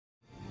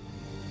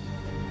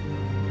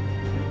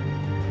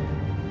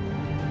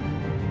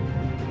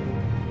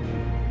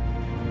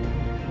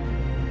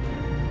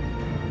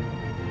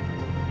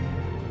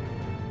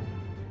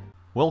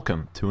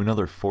Welcome to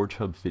another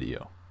FORGEHUB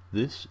video.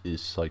 This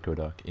is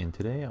Psychoduck, and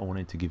today I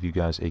wanted to give you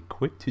guys a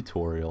quick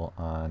tutorial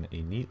on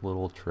a neat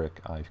little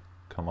trick I've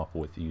come up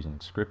with using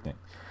scripting.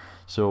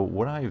 So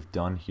what I've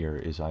done here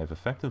is I've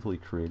effectively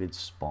created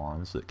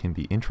spawns that can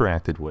be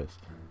interacted with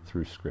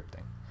through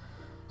scripting.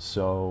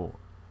 So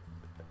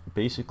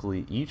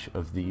basically each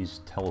of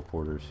these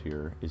teleporters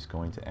here is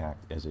going to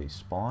act as a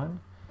spawn,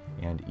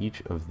 and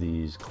each of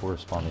these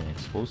corresponding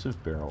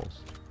explosive barrels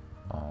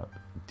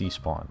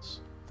despawns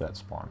that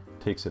spawn,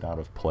 takes it out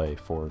of play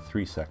for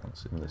 3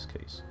 seconds in this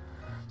case.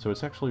 So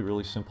it's actually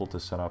really simple to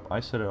set up. I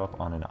set it up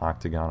on an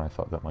octagon. I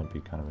thought that might be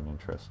kind of an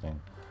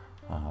interesting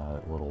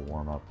little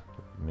warm-up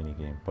mini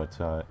game.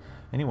 But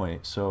anyway,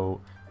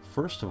 so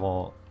first of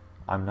all,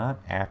 I'm not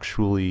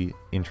actually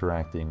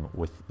interacting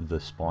with the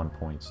spawn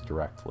points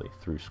directly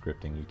through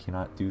scripting. You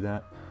cannot do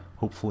that.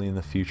 Hopefully in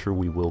the future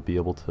we will be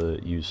able to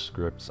use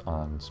scripts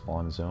on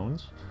spawn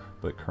zones,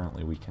 but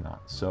currently we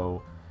cannot.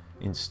 So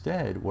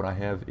instead, what I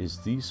have is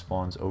these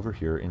spawns over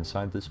here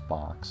inside this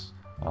box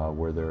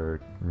where they're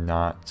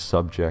not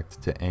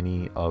subject to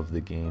any of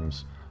the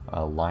game's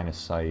line of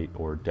sight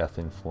or death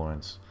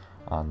influence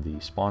on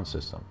the spawn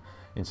system.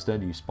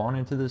 Instead, you spawn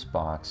into this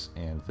box,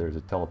 and there's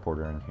a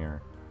teleporter in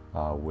here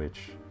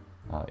which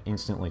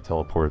instantly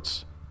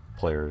teleports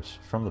players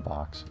from the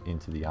box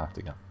into the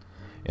octagon.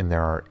 And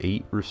there are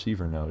 8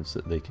 receiver nodes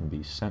that they can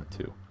be sent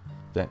to.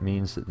 That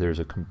means that there's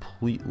a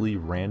completely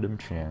random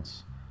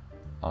chance,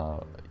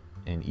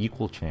 an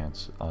equal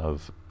chance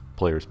of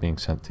players being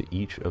sent to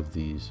each of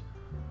these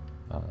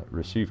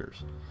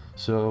receivers.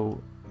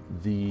 So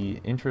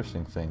the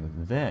interesting thing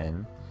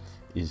then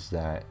is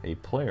that a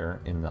player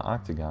in the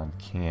octagon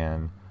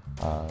can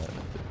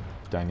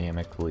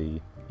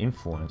dynamically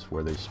influence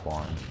where they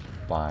spawn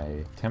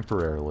by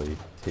temporarily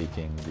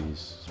taking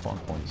these spawn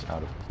points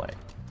out of play.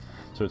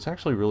 So it's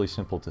actually really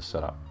simple to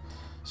set up.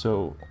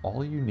 So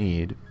all you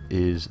need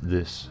is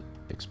this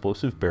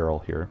explosive barrel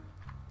here,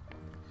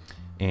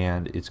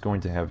 and it's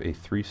going to have a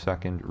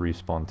 3-second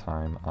respawn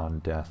time on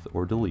death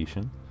or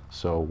deletion.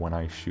 So when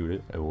I shoot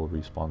it, it will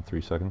respawn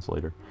 3 seconds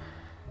later.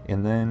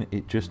 And then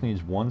it just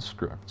needs one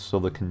script. So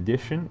the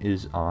condition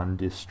is on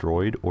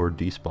destroyed or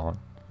despawn.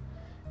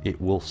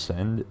 It will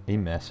send a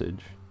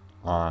message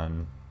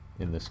on,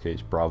 in this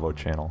case, Bravo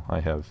channel. I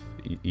have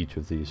each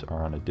of these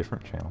are on a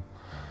different channel.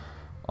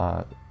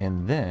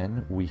 And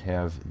then we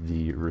have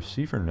the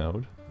receiver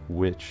node,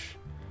 which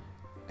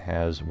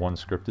has one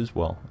script as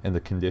well, and the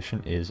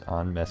condition is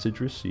on message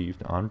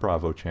received on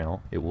Bravo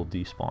channel, it will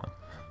despawn.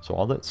 So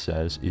all that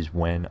says is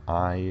when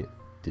I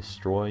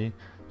destroy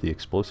the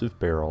explosive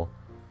barrel,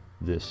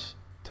 this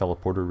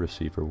teleporter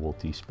receiver will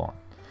despawn.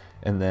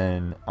 And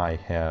then I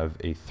have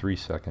a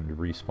 3-second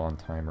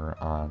respawn timer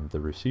on the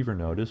receiver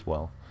node as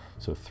well.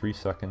 So 3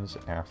 seconds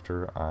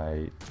after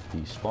I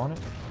despawn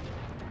it,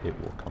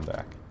 it will come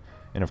back.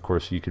 And of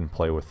course you can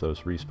play with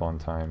those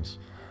respawn times,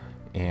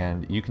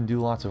 and you can do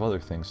lots of other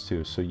things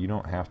too. So you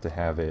don't have to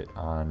have it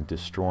on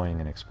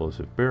destroying an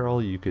explosive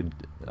barrel. You could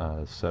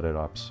set it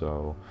up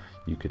so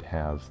you could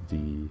have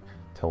the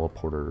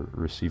teleporter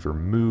receiver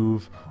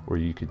move, or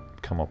you could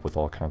come up with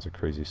all kinds of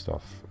crazy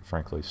stuff,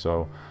 frankly.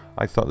 So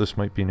I thought this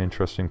might be an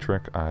interesting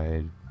trick.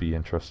 I'd be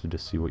interested to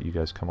see what you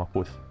guys come up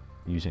with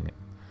using it.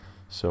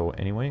 So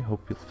anyway,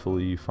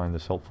 hopefully you find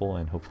this helpful,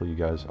 and hopefully you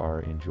guys are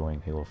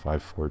enjoying Halo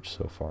 5 Forge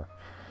so far.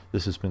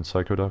 This has been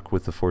Psychoduck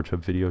with the FORGEHUB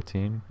video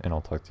team, and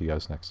I'll talk to you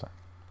guys next time.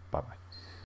 Bye-bye.